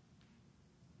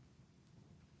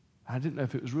 I didn't know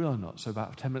if it was real or not, so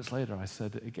about 10 minutes later I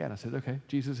said it again. I said, "Okay,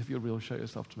 Jesus, if you're real, show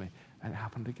yourself to me." And it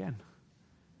happened again.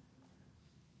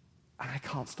 And I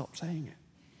can't stop saying it.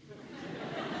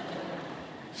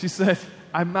 She said,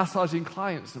 "I'm massaging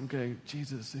clients. I'm going,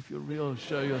 'Jesus, if you're real,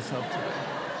 show yourself to me.'"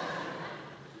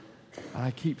 And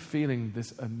I keep feeling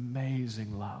this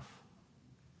amazing love.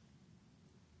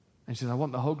 And she said, "I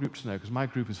want the whole group to know," because my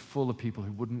group is full of people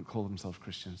who wouldn't call themselves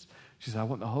Christians. She said, "I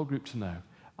want the whole group to know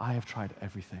I have tried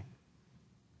everything.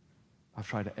 I've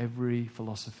tried every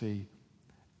philosophy,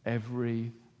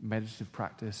 every meditative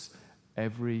practice,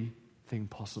 everything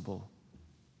possible.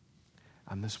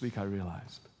 And this week I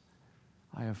realized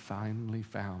I have finally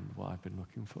found what I've been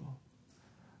looking for,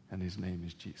 and his name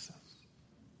is Jesus."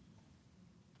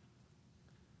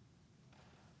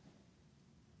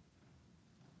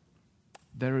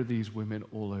 There are these women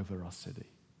all over our city.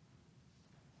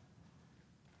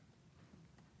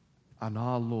 And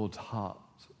our Lord's heart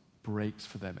breaks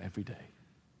for them every day.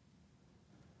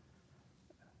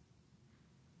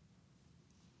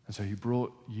 And so he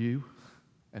brought you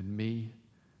and me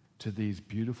to these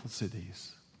beautiful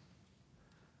cities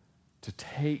to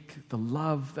take the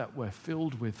love that we're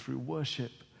filled with through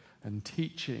worship and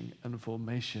teaching and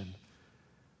formation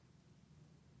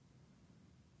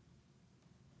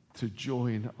to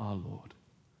join our Lord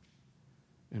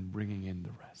in bringing in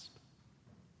the rest.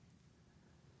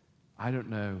 I don't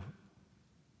know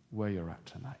where you're at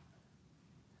tonight,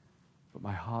 but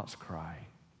my heart's cry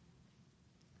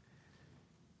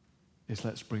is,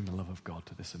 let's bring the love of God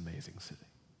to this amazing city.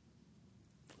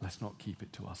 Let's not keep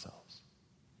it to ourselves.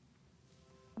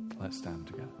 Let's stand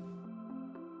together.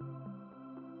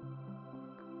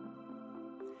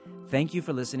 Thank you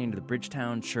for listening to the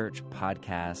Bridgetown Church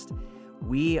podcast.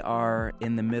 We are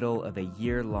in the middle of a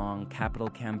year-long capital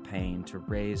campaign to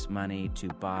raise money to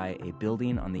buy a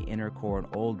building on the inner core, an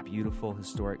old, beautiful,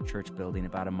 historic church building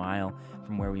about a mile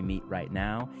from where we meet right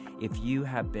now. If you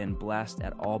have been blessed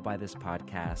at all by this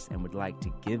podcast and would like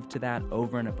to give to that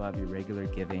over and above your regular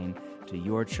giving to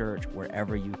your church,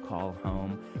 wherever you call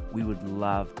home, we would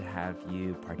love to have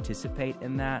you participate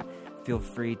in that. Feel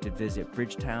free to visit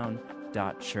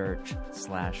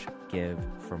bridgetown.church/give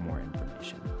for more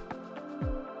information.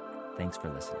 Thanks for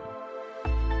listening.